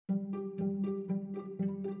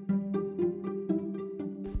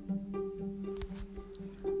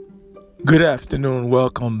Good afternoon.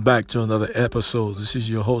 Welcome back to another episode. This is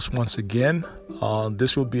your host once again.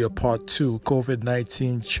 This will be a part 2,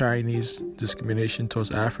 COVID-19 Chinese discrimination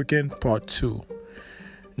towards African, part 2.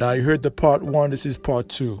 Now you heard the part 1, this is part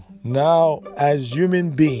 2. Now, as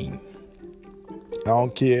human being, I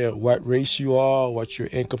don't care what race you are, what your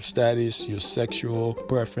income status, your sexual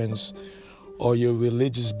preference, or your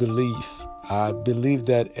religious belief. I believe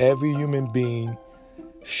that every human being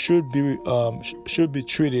should be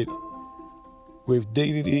treated with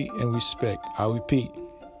dignity and respect. I repeat,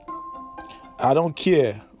 I don't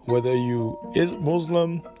care whether you is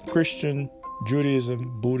Muslim, Christian,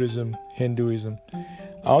 Judaism, Buddhism, Hinduism. I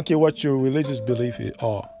don't care what your religious belief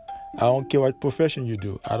are. I don't care what profession you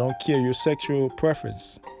do. I don't care your sexual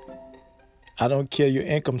preference. I don't care your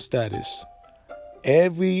income status.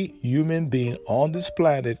 Every human being on this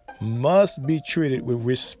planet must be treated with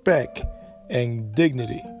respect and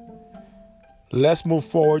dignity. Let's move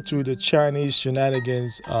forward to the Chinese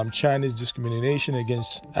shenanigans, Chinese discrimination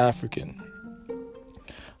against African.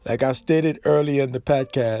 Like I stated earlier in the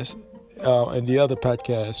podcast, in the other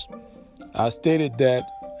podcast, I stated that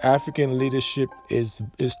African leadership is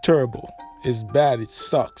terrible. It's bad. It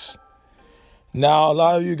sucks. Now, a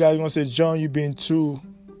lot of you guys are going to say, John, you've been too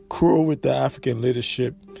cruel with the African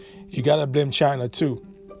leadership. You got to blame China too.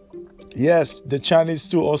 Yes, the Chinese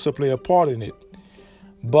too also play a part in it.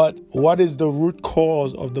 But what is the root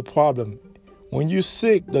cause of the problem? When you're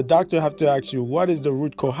sick, the doctor have to ask you, what is the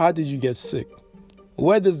root cause? How did you get sick?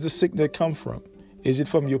 Where does the sickness come from? Is it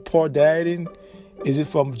from your poor dieting? Is it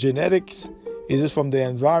from genetics? Is it from the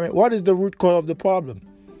environment? What is the root cause of the problem?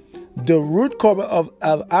 The root cause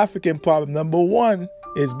of African problem, number 1,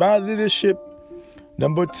 is bad leadership.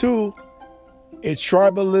 Number 2, is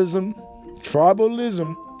tribalism.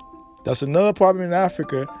 Tribalism, that's another problem in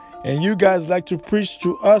Africa. And you guys like to preach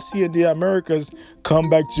to us here in the Americas,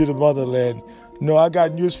 come back to the motherland. No, I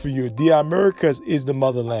got news for you. The Americas is the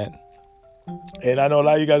motherland. And I know a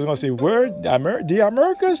lot of you guys are going to say, where? The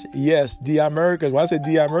Americas? Yes, the Americas. When I say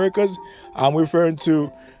the Americas, I'm referring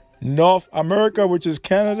to North America, which is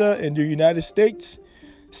Canada and the United States.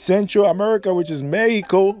 Central America, which is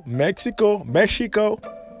Mexico,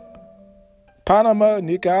 Panama,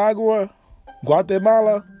 Nicaragua,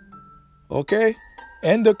 Guatemala, okay?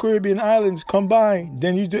 And the Caribbean islands combined.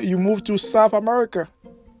 Then you move to South America.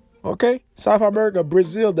 Okay? South America,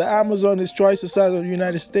 Brazil, the Amazon is twice the size of the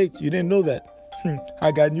United States. You didn't know that?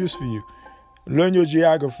 I got news for you. Learn your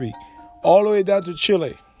geography. All the way down to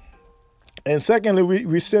Chile. And secondly,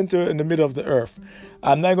 we center in the middle of the earth.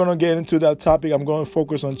 I'm not going to get into that topic. I'm going to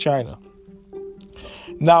focus on China.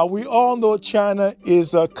 Now, we all know China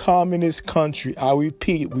is a communist country. I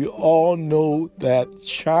repeat, we all know that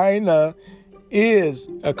China is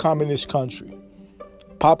a communist country.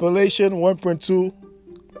 Population 1.2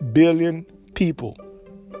 billion people.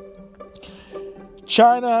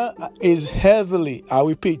 China is heavily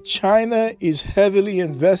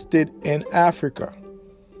invested in Africa.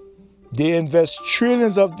 They invest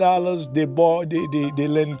trillions of dollars. They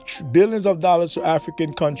lend billions of dollars to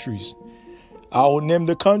African countries. I will name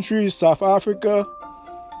the countries: South Africa,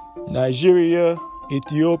 Nigeria,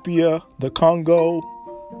 Ethiopia, the Congo,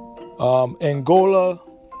 Angola,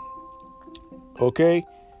 okay?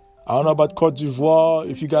 I don't know about Cote d'Ivoire,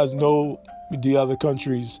 if you guys know the other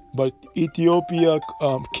countries, but Ethiopia,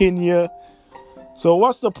 Kenya. So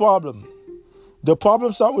what's the problem? The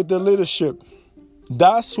problem starts with the leadership.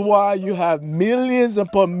 That's why you have millions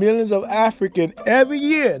upon millions of Africans every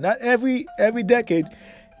year, not every decade,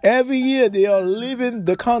 every year they are leaving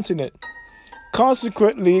the continent.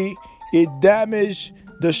 Consequently, it damaged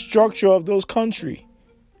the structure of those countries.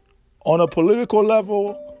 On a political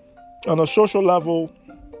level, on a social level,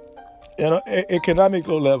 and an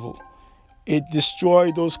economical level, it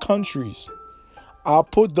destroyed those countries. I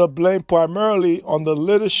put the blame primarily on the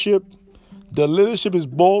leadership. The leadership is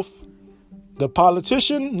both the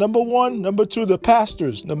politician, number 1, number 2, the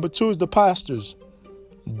pastors. Number 2 is the pastors.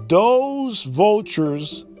 Those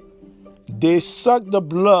vultures, they suck the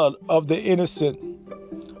blood of the innocent.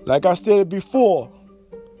 Like I stated before,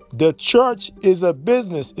 the church is a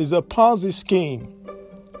business, is a Ponzi scheme.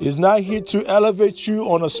 It's not here to elevate you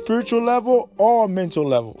on a spiritual level or a mental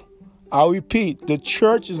level. I repeat, the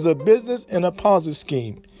church is a business and a Ponzi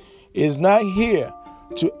scheme. It's not here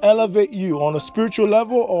to elevate you on a spiritual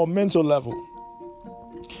level or mental level.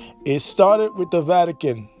 It started with the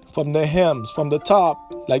Vatican, from the hymns, from the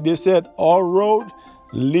top. Like they said, all road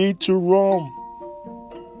lead to Rome.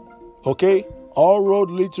 Okay? All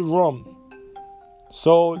road lead to Rome.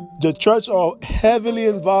 So the church are heavily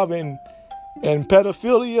involved in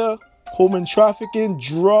pedophilia, human trafficking,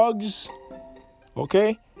 drugs.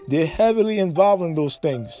 Okay? They're heavily involved in those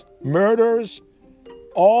things. Murders,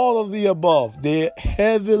 all of the above. They're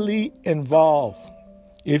heavily involved.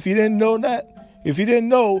 If you didn't know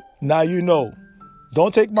now you know.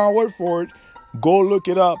 Don't take my word for it. Go look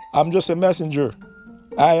it up. I'm just a messenger.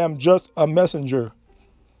 I am just a messenger.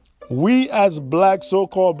 We as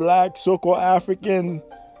so-called African,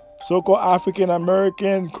 so-called African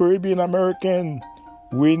American, Caribbean American,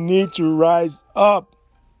 we need to rise up.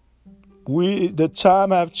 The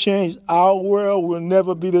time have changed. Our world will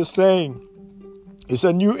never be the same. It's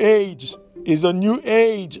a new age. It's a new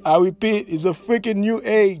age. I repeat, it's a freaking new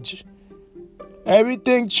age.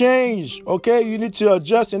 Everything changed, okay? You need to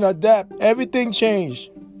adjust and adapt. Everything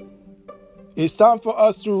changed. It's time for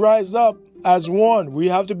us to rise up as one. We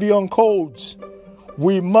have to be on codes.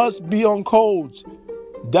 We must be on codes.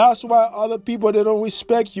 That's why other people, they don't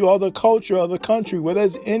respect you, other culture, other country, whether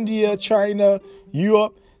it's India, China,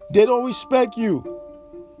 Europe, they don't respect you.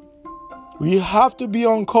 We have to be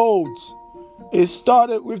on codes. It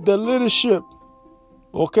started with the leadership.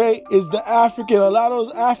 Okay, it's the African. A lot of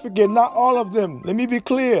those African, not all of them. Let me be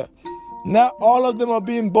clear. Not all of them are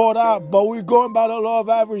being bought out, but we're going by the law of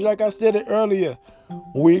average, like I stated earlier.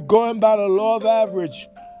 We're going by the law of average.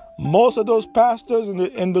 Most of those pastors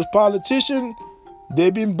and those politicians,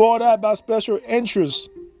 they've been bought out by special interests.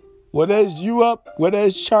 Whether it's Europe, whether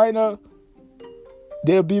it's China,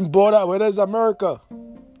 they've been bought out. Whether it's America,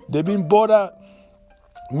 they've been bought out.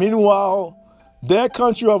 Meanwhile, their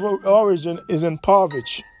country of origin is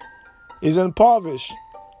impoverished.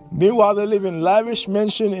 Meanwhile, they live in lavish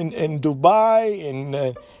mansion in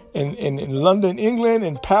Dubai, in London, England,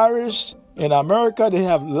 in Paris, in America. They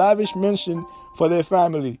have lavish mansion for their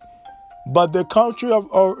family. But the country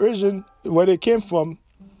of origin, where they came from,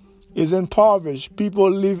 is impoverished. People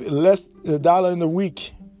live less than $1 in a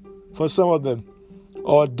week for some of them,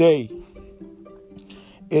 or a day.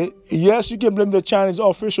 Yes, you can blame the Chinese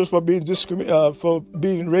officials for being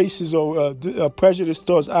racist or prejudiced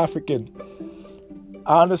towards African.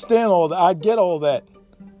 I understand all that. I get all that.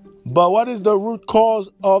 But what is the root cause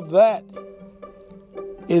of that?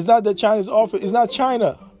 It's not the Chinese office. It's not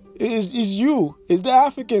China. It's you. It's the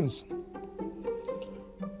Africans.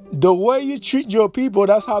 The way you treat your people,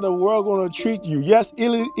 that's how the world going to treat you. Yes,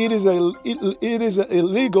 it is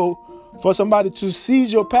illegal for somebody to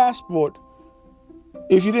seize your passport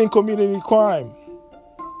if you didn't commit any crime.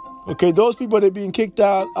 Okay, those people, they're being kicked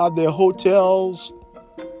out of their hotels.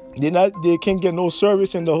 They can't get no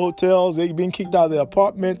service in the hotels. They're being kicked out of their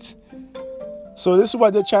apartments. So this is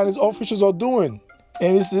what the Chinese officials are doing.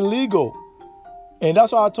 And it's illegal. And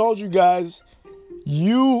that's why I told you guys,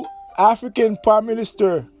 you African Prime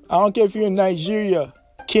Minister, I don't care if you're in Nigeria,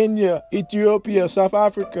 Kenya, Ethiopia, South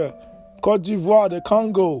Africa, Cote d'Ivoire, the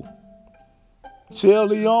Congo, Sierra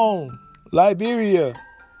Leone, Liberia,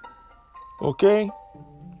 okay?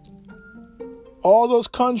 All those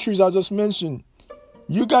countries I just mentioned,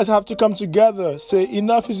 you guys have to come together, say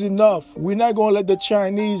enough is enough. We're not going to let the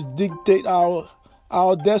Chinese dictate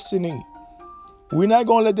our destiny. We're not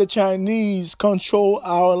going to let the Chinese control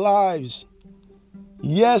our lives.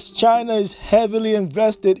 Yes, China is heavily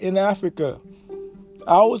invested in Africa.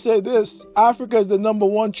 I will say this, Africa is the number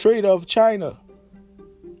one trader of China.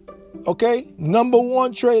 Okay? Number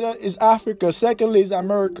one trader is Africa. Secondly is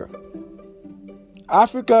America.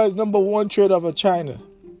 Africa is number one trader of China.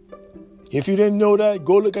 If you didn't know that,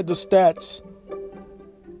 go look at the stats.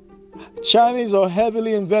 Chinese are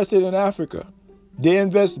heavily invested in Africa. They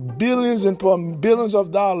invest billions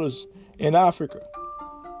of dollars in Africa.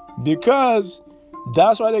 Because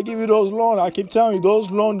that's why they give you those loans. I keep telling you,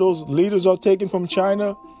 those loans those leaders are taking from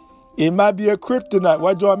China, it might be a kryptonite.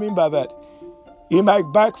 What do I mean by that? It might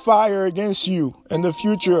backfire against you in the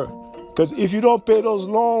future. Because if you don't pay those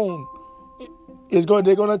loans, they're going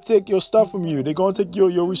to take your stuff from you. They're going to take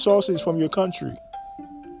your resources from your country.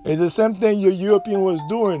 It's the same thing your European was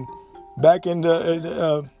doing back in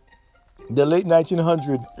the late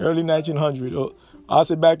 1900s, early 1900s. Or I'll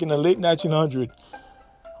say back in the late 1900s.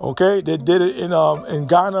 Okay, they did it in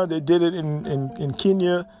Ghana. They did it in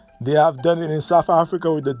Kenya. They have done it in South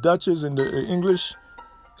Africa with the Dutchies and the English.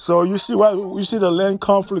 So you see the land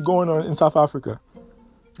conflict going on in South Africa.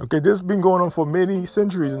 Okay, this has been going on for many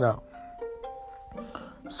centuries now.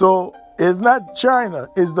 So it's not China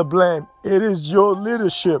is the blame. It is your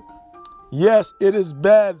leadership. Yes, it is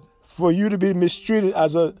bad for you to be mistreated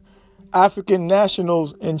as a African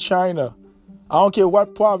nationals in China. I don't care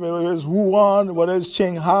what province, whether it's Wuhan, whether it's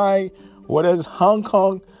Shanghai, whether it's Hong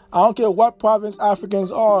Kong. I don't care what province Africans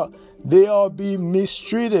are. They are being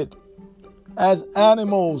mistreated as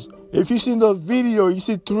animals. If you see the video, you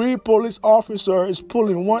see 3 police officers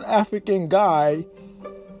pulling one African guy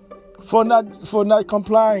for not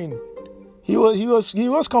complying. He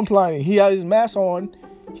was complying. He had his mask on.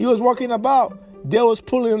 He was walking about. They was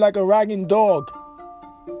pulling him like a ragging dog.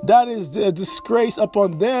 That is a disgrace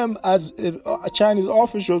upon them as Chinese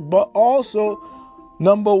officials, but also,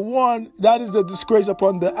 number one, that is a disgrace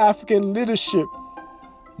upon the African leadership.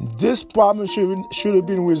 This problem should have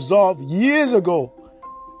been resolved years ago.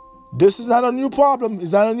 This is not a new problem.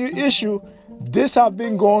 It's not a new issue. This has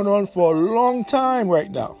been going on for a long time right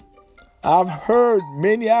now. I've heard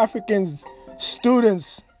many Africans,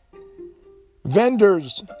 students,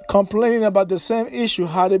 vendors complaining about the same issue,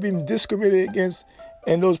 how they've been discriminated against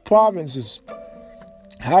in those provinces.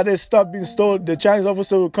 How their stuff being stolen. The Chinese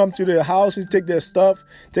officer will come to their houses, take their stuff,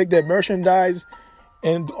 take their merchandise,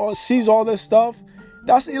 and seize all their stuff.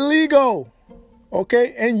 That's illegal.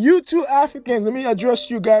 Okay? And you too, Africans, let me address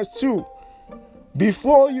you guys too.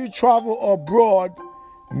 Before you travel abroad,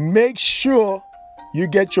 make sure you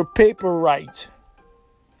get your paper right.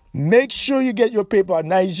 Make sure you get your paper.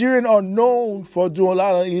 Nigerians are known for doing a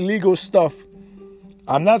lot of illegal stuff.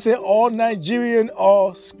 I'm not saying all Nigerians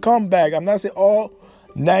are scumbag. I'm not saying all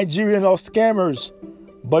Nigerians are scammers.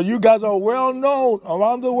 But you guys are well known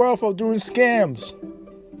around the world for doing scams.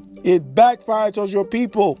 It backfires towards your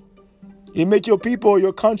people. It makes your people,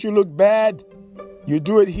 your country look bad. You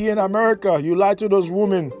do it here in America. You lie to those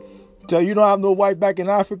women. Tell you don't have no wife back in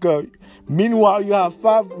Africa. Meanwhile, you have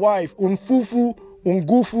 5 wives. Unfufu,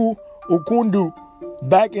 Ungufu, Ukundu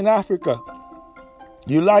back in Africa.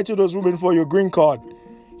 You lie to those women for your green card.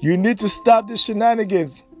 You need to stop this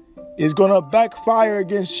shenanigans. It's going to backfire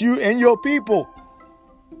against you and your people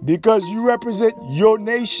because you represent your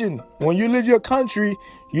nation. When you leave your country,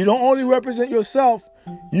 you don't only represent yourself,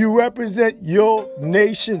 you represent your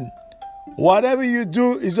nation. Whatever you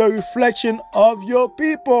do is a reflection of your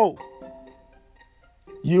people.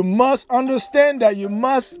 You must understand that. You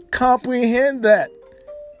must comprehend that.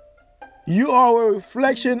 You are a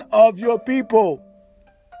reflection of your people.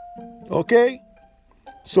 Okay?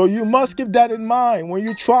 So you must keep that in mind when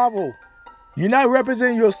you travel. You're not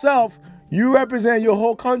representing yourself. You represent your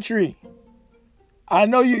whole country. I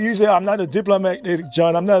know you say, I'm not a diplomat,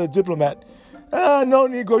 John. I'm not a diplomat. No,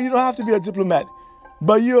 Negro, you don't have to be a diplomat.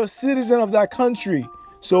 But you're a citizen of that country.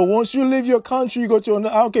 So once you leave your country, you go to, I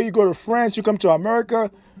don't care, you go to France, you come to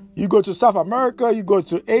America, you go to South America, you go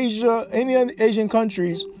to Asia, any other Asian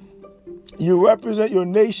countries, you represent your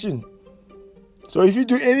nation. So if you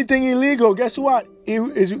do anything illegal, guess what?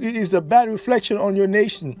 It is a bad reflection on your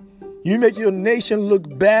nation. You make your nation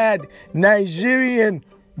look bad. Nigerian,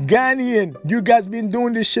 Ghanaian, you guys been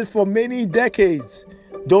doing this shit for many decades.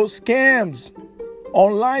 Those scams,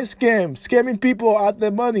 online scams, scamming people out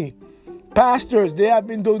their money. Pastors, they have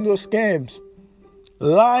been doing those scams.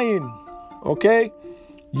 Lying, okay?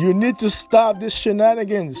 You need to stop this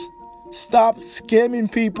shenanigans. Stop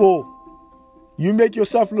scamming people. You make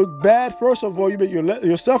yourself look bad. First of all, you make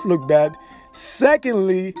yourself look bad.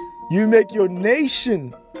 Secondly, you make your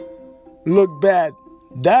nation look bad.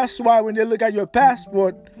 That's why when they look at your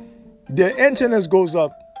passport, their antennas goes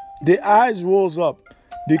up, their eyes rolls up,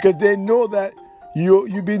 because they know that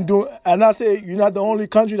you've been doing. And I say you're not the only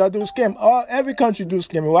country that do scam. Every country do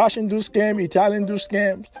scam. Russian do scam. Italian do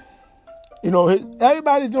scams. You know,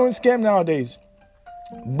 everybody's doing scam nowadays.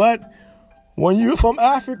 But when you're from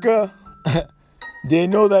Africa, they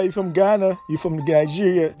know that you're from Ghana, you're from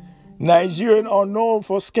Nigeria. Nigerians are known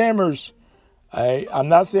for scammers. I'm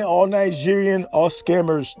not saying all Nigerians are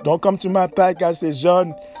scammers. Don't come to my podcast and say,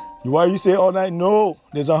 John, why you say all night? No,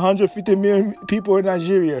 there's 150 million people in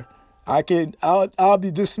Nigeria. I'll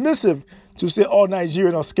be dismissive to say all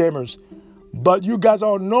Nigerians are scammers. But you guys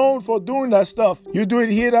are known for doing that stuff. You do it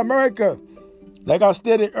here in America. Like I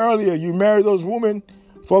stated earlier, you marry those women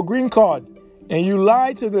for a green card and you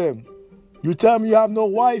lie to them. You tell them you have no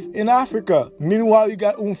wife in Africa. Meanwhile, you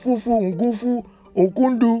got Unfufu, Ungufu,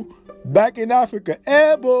 Unkundu back in Africa.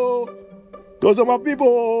 Ebo, those are my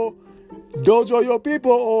people. Those are your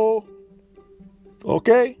people.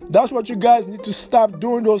 Okay? That's what you guys need to stop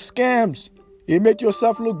doing, those scams. You make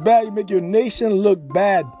yourself look bad. You make your nation look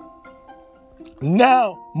bad.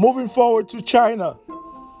 Now, moving forward to China.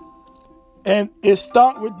 And it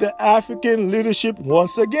starts with the African leadership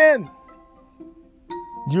once again.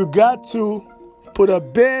 You got to put a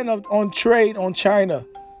ban on trade on China.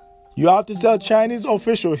 You have to tell Chinese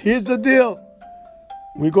officials, here's the deal.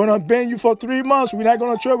 We're going to ban you for 3 months. We're not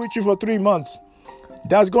going to trade with you for 3 months.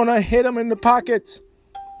 That's going to hit them in the pocket.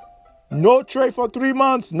 No trade for 3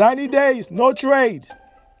 months, 90 days, no trade.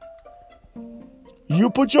 You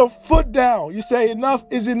put your foot down. You say enough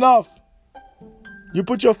is enough. You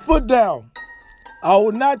put your foot down. I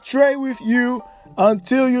will not trade with you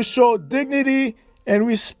until you show dignity and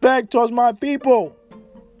respect towards my people.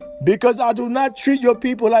 Because I do not treat your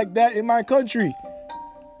people like that in my country.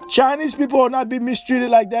 Chinese people will not be mistreated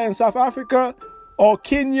like that in South Africa or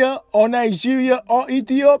Kenya or Nigeria or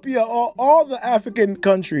Ethiopia or all the African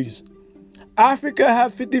countries. Africa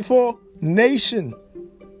have 54 nations.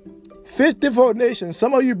 54 nations.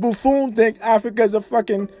 Some of you buffoons think Africa is a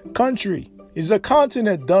fucking country. It's a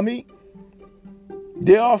continent, dummy.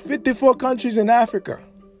 There are 54 countries in Africa.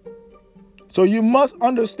 So you must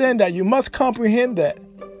understand that. You must comprehend that.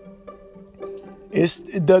 It's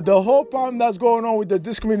the whole problem that's going on with the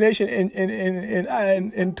discrimination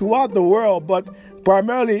in throughout the world, but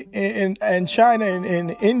primarily in China and in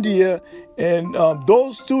India, and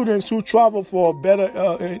those students who travel for better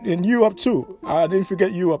in Europe too. I didn't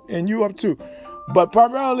forget Europe, in Europe too. But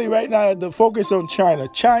primarily right now, the focus on China.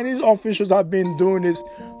 Chinese officials have been doing this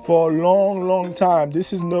for a long, long time.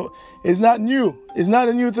 It's not new. It's not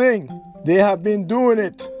a new thing. They have been doing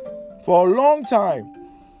it for a long time.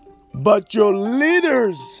 But your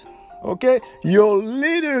leaders, okay, your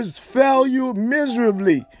leaders fail you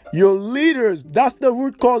miserably. Your leaders, that's the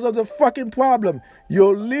root cause of the fucking problem.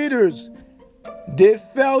 Your leaders, they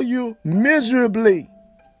fail you miserably.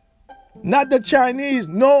 Not the Chinese,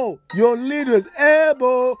 no, your leaders,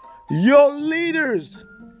 your leaders,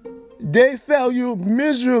 they fail you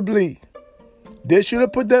miserably. They should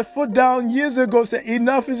have put their foot down years ago, said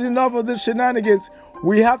enough is enough of this shenanigans.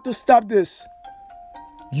 We have to stop this.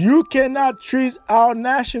 You cannot treat our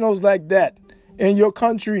nationals like that in your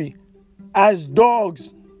country as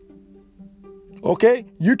dogs. Okay?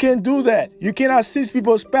 You can't do that. You cannot seize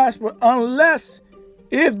people's passport unless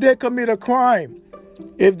if they commit a crime.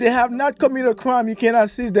 If they have not committed a crime, you cannot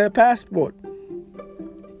seize their passport.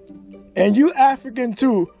 And you African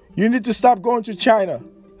too, you need to stop going to China.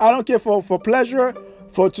 I don't care for pleasure,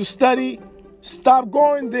 to study. Stop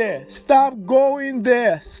going there. Stop going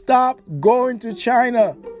there. Stop going to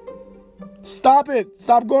China. Stop it.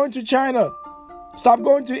 Stop going to China. Stop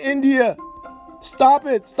going to India. Stop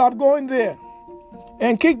it. Stop going there.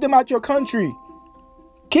 And kick them out your country.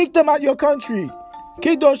 Kick them out your country.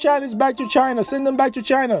 Kick those Chinese back to China. Send them back to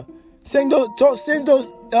China. Send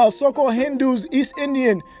those so-called Hindus, East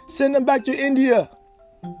Indian, send them back to India.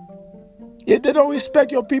 If they don't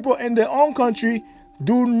respect your people in their own country,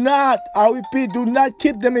 do not, I repeat, do not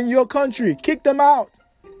keep them in your country. Kick them out.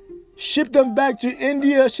 Ship them back to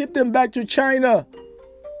India. Ship them back to China.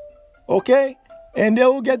 Okay? And they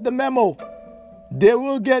will get the memo. They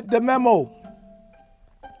will get the memo.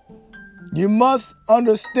 You must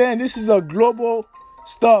understand this is a global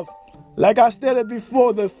stuff. Like I stated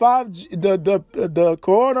before, the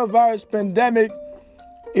coronavirus pandemic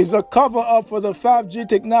is a cover-up for the 5G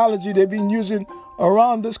technology they've been using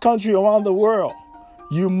around this country, around the world.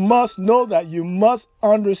 You must know that. You must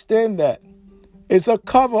understand that. It's a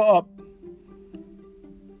cover-up.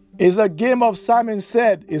 It's a game of Simon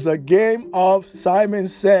Said. It's a game of Simon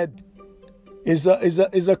Said. It's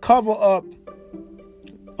a cover-up.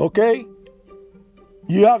 Okay?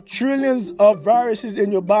 You have trillions of viruses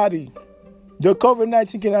in your body. The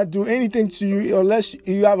COVID-19 cannot do anything to you unless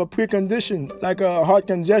you have a precondition, like a heart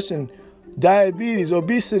congestion, diabetes,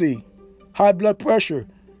 obesity, high blood pressure.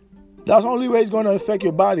 That's the only way it's going to affect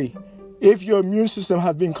your body if your immune system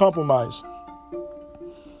has been compromised.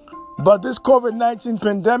 But this COVID-19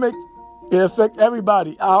 pandemic, it affects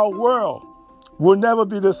everybody. Our world will never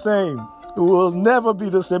be the same. It will never be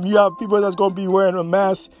the same. You have people that's going to be wearing a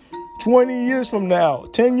mask 20 years from now.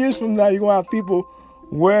 10 years from now, you're going to have people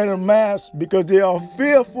wearing a mask because they are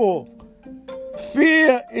fearful.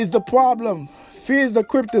 Fear is the problem. Fear is the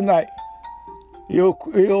kryptonite.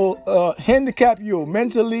 It'll handicap you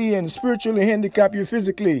mentally and spiritually, handicap you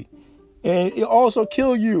physically. And it also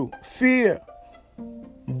kill you. Fear.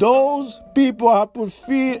 Those people have put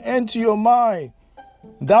fear into your mind.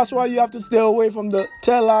 That's why you have to stay away from the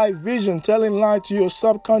television, telling lies to your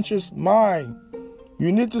subconscious mind.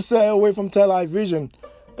 You need to stay away from television,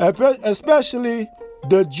 especially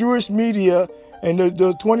the Jewish media and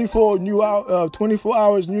the 24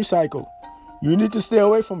 hours news cycle. You need to stay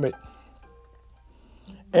away from it.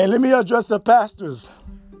 And let me address the pastors.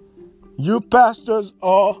 You pastors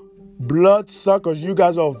are blood suckers. You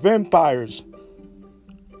guys are vampires.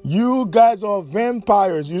 You guys are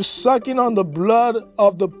vampires. You're sucking on the blood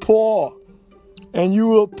of the poor. And you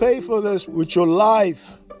will pay for this with your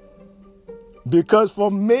life. Because for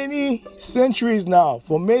many centuries now,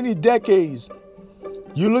 for many decades,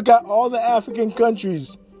 you look at all the African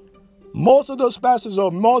countries, most of those pastors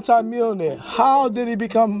are multimillionaire. How did they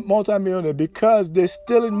become multimillionaire? Because they're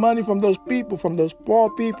stealing money from those people, from those poor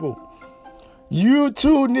people. You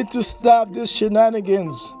too need to stop this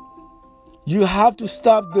shenanigans. You have to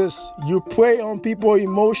stop this. You prey on people's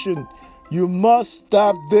emotion. You must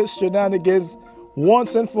stop this shenanigans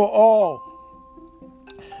once and for all.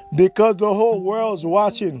 Because the whole world's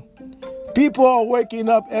watching. People are waking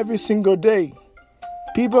up every single day.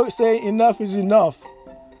 People say enough is enough.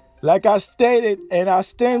 Like I stated, and I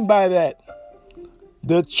stand by that.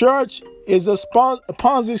 The church is a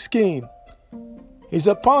Ponzi scheme. It's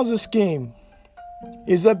a Ponzi scheme.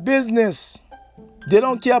 It's a business. They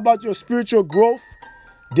don't care about your spiritual growth.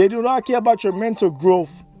 They do not care about your mental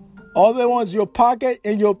growth. All they want is your pocket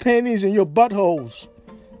and your pennies and your buttholes.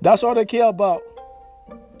 That's all they care about.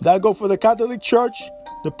 That go for the Catholic Church,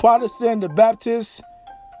 the Protestant, the Baptist,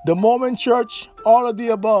 the Mormon Church, all of the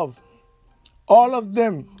above. All of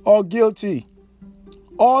them are guilty.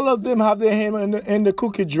 All of them have their hand in the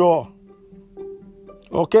cookie jar.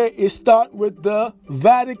 Okay, it starts with the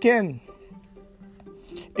Vatican.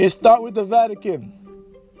 It starts with the Vatican.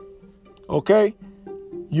 Okay,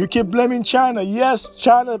 you keep blaming China. Yes,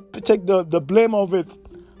 China take the blame of it,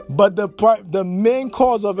 but the main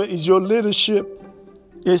cause of it is your leadership.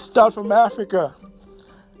 It starts from Africa.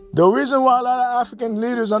 The reason why a lot of African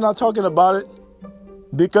leaders are not talking about it,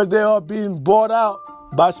 because they are being bought out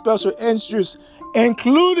by special interests,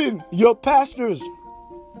 including your pastors.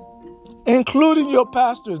 Including your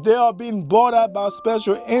pastors. They are being bought out by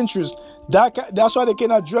special interests. That's why they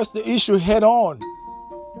can address the issue head on.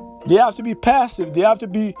 They have to be passive. They have to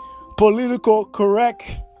be political correct.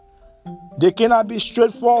 They cannot be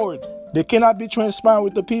straightforward. They cannot be transparent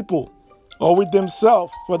with the people or with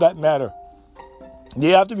themselves, for that matter. They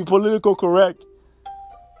have to be political correct.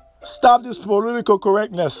 Stop this political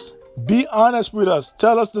correctness. Be honest with us.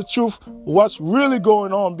 Tell us the truth. What's really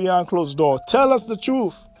going on behind closed doors? Tell us the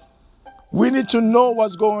truth. We need to know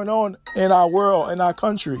what's going on in our world, in our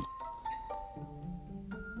country.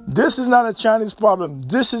 This is not a Chinese problem.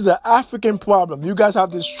 This is an African problem. You guys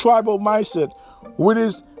have this tribal mindset,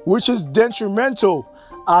 which is detrimental.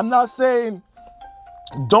 I'm not saying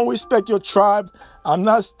don't respect your tribe. I'm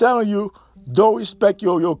not telling you don't respect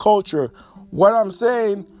your culture. What I'm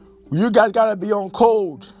saying, you guys got to be on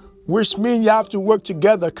code, which means you have to work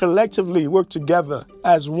together, collectively work together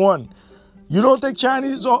as one. You don't think China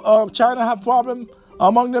have problem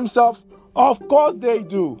among themselves? Of course they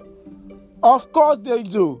do. Of course they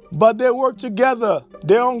do. But they work together.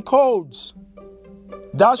 They're on codes.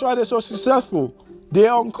 That's why they're so successful.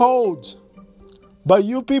 They're on codes. But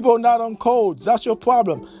you people are not on codes. That's your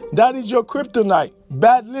problem. That is your kryptonite.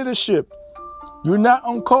 Bad leadership. You're not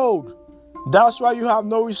on code. That's why you have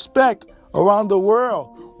no respect around the world.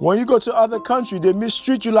 When you go to other countries, they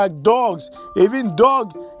mistreat you like dogs. Even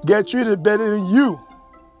dogs get treated better than you.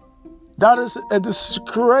 That is a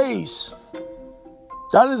disgrace.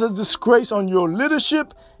 That is a disgrace on your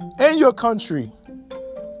leadership and your country.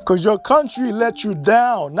 Because your country let you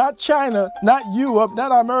down. Not China, not Europe,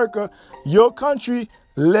 not America. Your country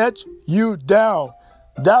let you down.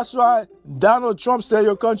 That's why Donald Trump said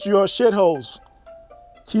your country are shitholes.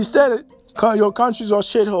 He said it. Your countries are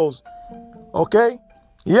shitholes. Okay?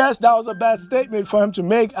 Yes, that was a bad statement for him to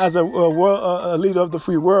make as a leader of the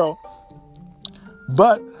free world.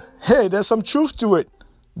 But, hey, there's some truth to it.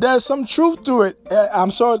 There's some truth to it.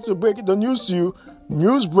 I'm sorry to break the news to you.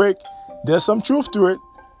 News break. There's some truth to it.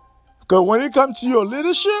 Because when it comes to your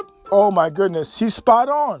leadership, oh my goodness, he's spot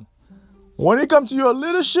on. When it comes to your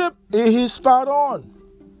leadership, he's spot on.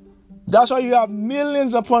 That's why you have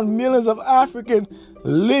millions upon millions of Africans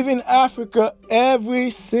leaving Africa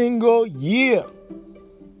every single year.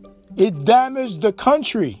 It damaged the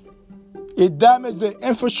country. It damaged the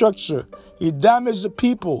infrastructure. It damaged the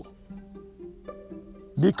people.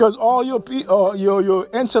 Because all your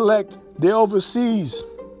intellect, they're overseas.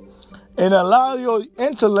 And a lot of your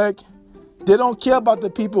intellect, they don't care about the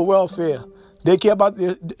people's welfare. They care about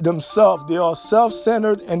themselves. They are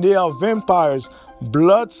self-centered and they are vampires,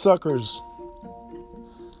 bloodsuckers.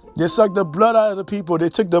 They suck the blood out of the people. They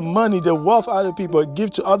took the money, the wealth out of the people and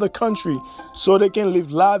give to other countries so they can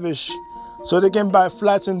live lavish, so they can buy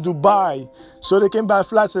flats in Dubai, so they can buy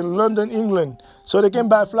flats in London, England, so they can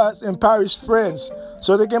buy flats in Paris, France,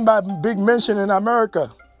 so they can buy big mansion in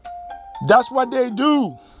America. That's what they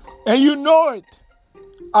do. And you know it.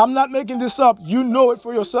 I'm not making this up. You know it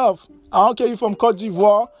for yourself. I don't care if you're from Cote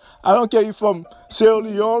d'Ivoire. I don't care if you're from Sierra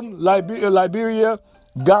Leone, Liberia,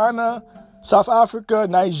 Ghana, South Africa,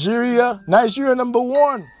 Nigeria. Nigeria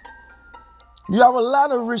 #1. You have a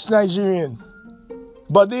lot of rich Nigerians.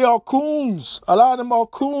 But they are coons. A lot of them are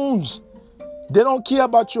coons. They don't care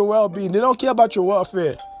about your well-being. They don't care about your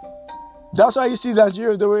welfare. That's why you see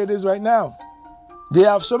Nigeria the way it is right now. They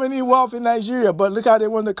have so many wealth in Nigeria, but look how they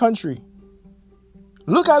run the country.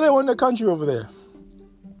 Look how they run the country over there.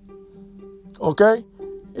 Okay?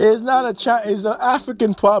 It's not a China, it's an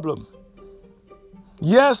African problem.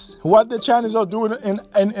 Yes, what the Chinese are doing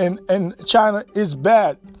in China is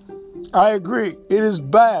bad. I agree. It is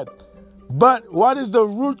bad. But what is the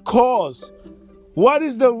root cause? What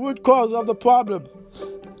is the root cause of the problem?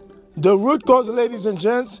 The root cause, ladies and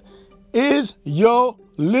gents, is your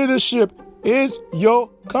leadership, is your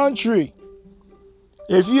country.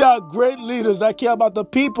 If you are great leaders that care about the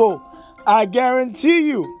people, I guarantee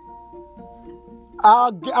you,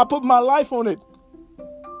 I put my life on it.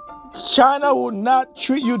 China will not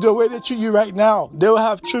treat you the way they treat you right now. They will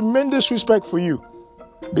have tremendous respect for you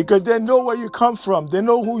because they know where you come from. They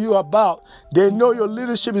know who you're about. They know your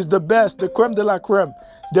leadership is the best, the creme de la creme.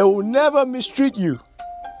 They will never mistreat you.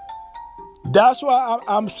 That's why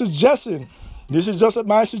I'm suggesting, this is just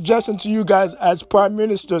my suggestion to you guys as prime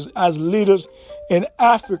ministers, as leaders in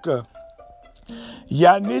Africa.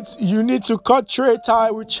 You need to cut trade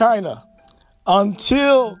tie with China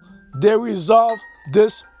until they resolve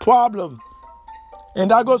this problem.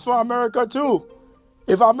 And that goes for America too.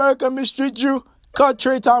 If America mistreats you, cut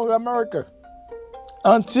trade tie with America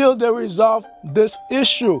until they resolve this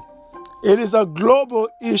issue. It is a global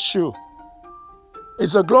issue.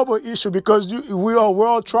 It's a global issue because we are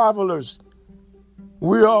world travelers.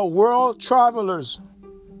 We are world travelers.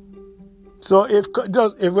 So if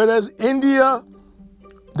there's India,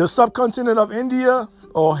 the subcontinent of India,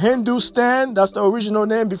 or Hindustan, that's the original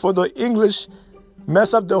name before the English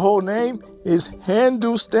mess up the whole name, is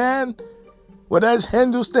Hindustan. Whether it's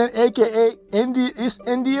Hindustan, aka India, East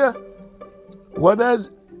India, whether it's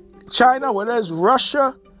China, whether it's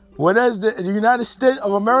Russia, whether it's the United States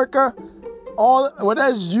of America, whether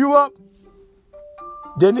it's Europe,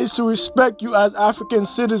 they need to respect you as African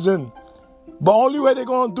citizen. But only way they're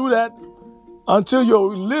going to do that until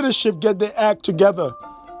your leadership get their act together.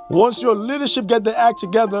 Once your leadership get their act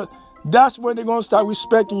together, that's when they're going to start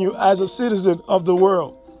respecting you as a citizen of the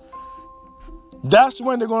world. That's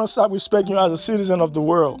when they're going to start respecting you as a citizen of the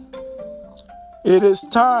world. It is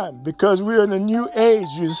time because we're in a new age.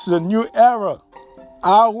 This is a new era.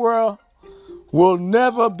 Our world will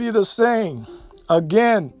never be the same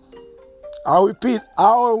again. I repeat,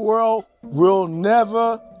 our world will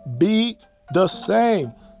never be the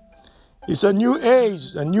same. It's a new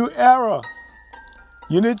age, a new era.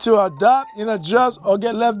 You need to adapt and adjust or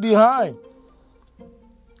get left behind.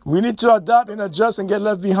 We need to adapt and adjust and get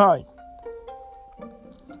left behind.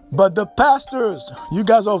 But the pastors, you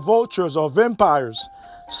guys are vultures or vampires,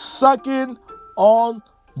 sucking on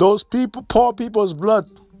those people, poor people's blood.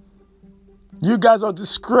 You guys are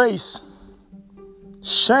disgrace.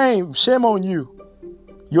 Shame on you.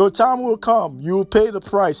 Your time will come. You will pay the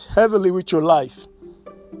price heavily with your life.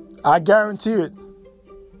 I guarantee it.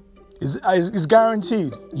 It's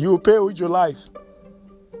guaranteed. You will pay with your life.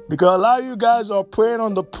 Because a lot of you guys are preying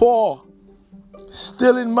on the poor,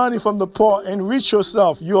 stealing money from the poor, enrich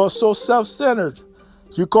yourself. You are so self-centered.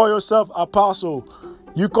 You call yourself apostle.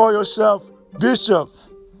 You call yourself bishop.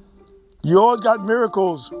 You always got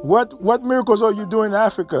miracles. What miracles are you doing in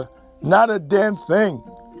Africa? Not a damn thing.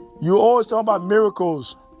 You always talk about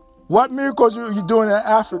miracles. What miracles are you doing in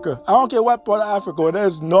Africa? I don't care what part of Africa. Whether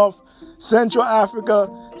it's North, Central Africa,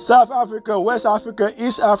 South Africa, West Africa,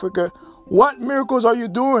 East Africa. What miracles are you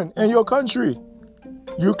doing in your country?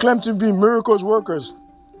 You claim to be miracles workers.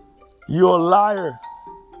 You're a liar.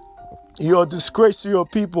 You're a disgrace to your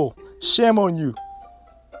people. Shame on you.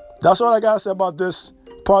 That's all I got to say about this.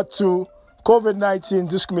 Part 2, COVID-19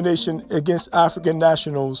 discrimination against African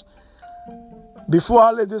nationals. Before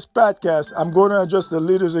I leave this podcast, I'm going to address the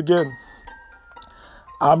leaders again.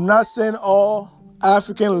 I'm not saying all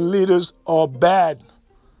African leaders are bad.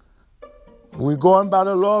 We're going by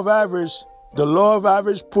the law of average. The law of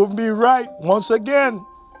average proved me right once again.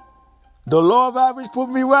 The law of average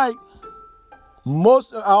proved me right.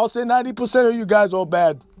 I'll say 90% of you guys are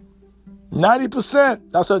bad.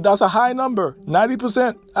 90%. That's a high number.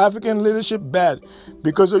 90% African leadership bad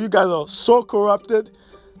because you guys are so corrupted,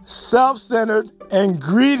 self-centered, and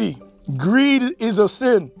greedy. Greed is a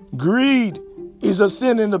sin. Greed is a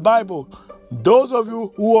sin in the Bible. Those of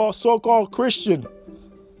you who are so-called Christian,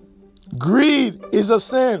 greed is a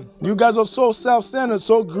sin. You guys are so self-centered,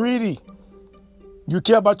 so greedy. You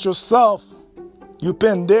care about yourself. You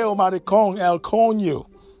pendejo maricón el coño.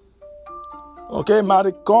 Okay,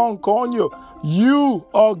 maricón coño. You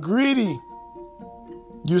are greedy.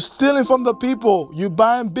 You're stealing from the people. You're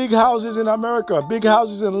buying big houses in America, big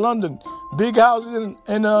houses in London, big houses in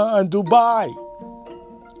Dubai,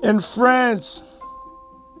 in France.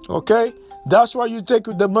 Okay? That's why you take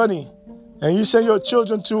the money and you send your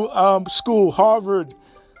children to school, Harvard,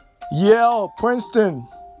 Yale, Princeton,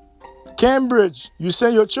 Cambridge. You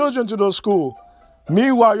send your children to those schools.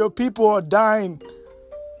 Meanwhile, your people are dying.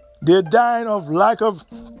 They're dying of lack of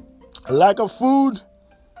food,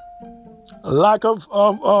 lack of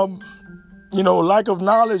lack of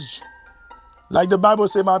knowledge. Like the Bible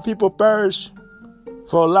says, my people perish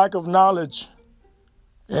for lack of knowledge.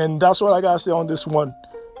 And that's what I gotta say on this one.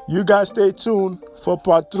 You guys stay tuned for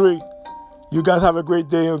part 3. You guys have a great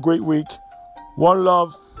day and a great week. One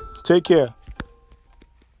love. Take care.